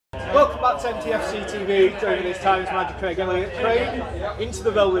Welcome back to MTFC TV. During this time, it's Magic Craig Elliott. Craig, into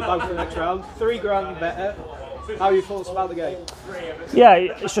the velvet bag for the next round. 3 grand better. How are your thoughts about the game? Yeah,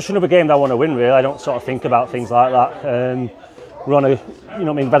 it's just another game that I want to win. Really, I don't sort of think about things like that. We're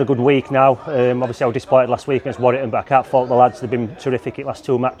on we've had a good week now. Obviously, I was disappointed last week against Warrington, but I can't fault the lads. They've been terrific in the last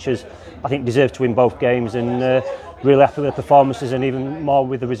 2 matches. I think deserve to win both games, and really happy with the performances and even more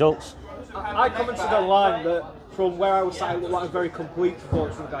with the results. I commented online that from where I was sat, it looked like a very complete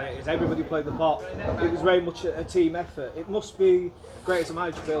performance from the guys. Everybody played the part. It was very much a team effort. It must be great as a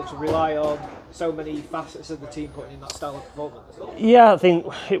manager to be able to rely on so many facets of the team putting in that style of performance. Yeah, I think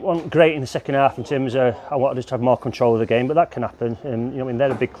it wasn't great in the second half in terms of I wanted us to have more control of the game, but that can happen.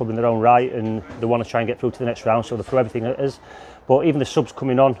 They're a big club in their own right, and they want to try and get through to the next round, so they throw everything at us. But even the subs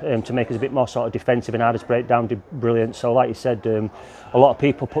coming on to make us a bit more sort of defensive and hardest breakdown did brilliant. So like you said, a lot of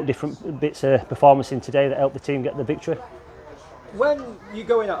people put different bits of performance in today that helped the team get the victory. When you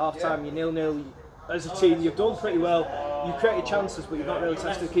go in at half time, you're 0-0, as a team, you've done pretty well. You created chances, but you've not really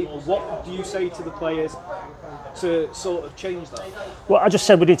tested the keeper. What do you say to the players to sort of change that? Well, I just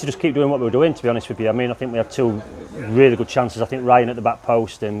said we need to just keep doing what we were doing, to be honest with you. I mean, I think we had 2 really good chances. I think Ryan at the back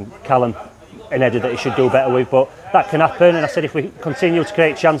post and Callum an header that he should do better with, but that can happen. And I said if we continue to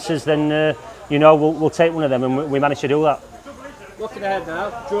create chances, then we'll take one of them, and we managed to do that. Looking ahead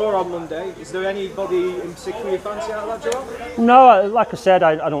now, draw on Monday. Is there anybody in particular you fancy out of that draw? No, like I said,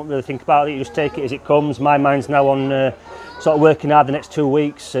 I don't really think about it. You just take it as it comes. My mind's now on sort of working hard the next 2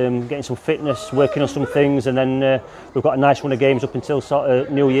 weeks, getting some fitness, working on some things, and then we've got a nice run of games up until sort of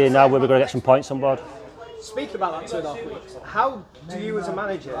New Year now, where we're going to get some points on board. Speaking about that 2.5 weeks, how do you as a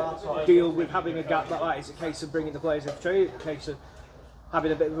manager deal with having a gap like that? Is it a case of bringing the players in for training? Is it a case of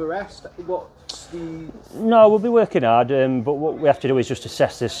having a bit of a rest? No, we'll be working hard, but what we have to do is just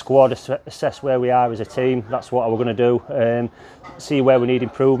assess this squad, assess where we are as a team. That's what we're going to do. See where we need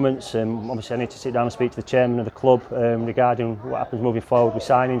improvements. Obviously, I need to sit down and speak to the chairman of the club regarding what happens moving forward with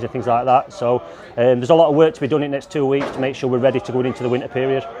signings and things like that. So there's a lot of work to be done in the next 2 weeks to make sure we're ready to go into the winter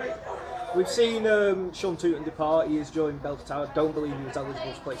period. We've seen Sean Tooten depart. He has joined Belfast Tower. I don't believe he was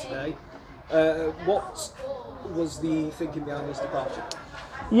eligible to play today. What was the thinking behind this departure?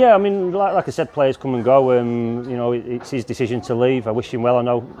 Yeah, I mean, like I said, players come and go. It's his decision to leave. I wish him well. I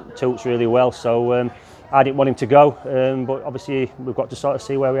know Toots really well, so I didn't want him to go. But obviously, we've got to sort of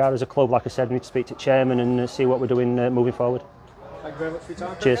see where we are as a club. Like I said, we need to speak to chairman and see what we're doing moving forward. Thank you very much for your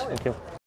time. Cheers. Thank you.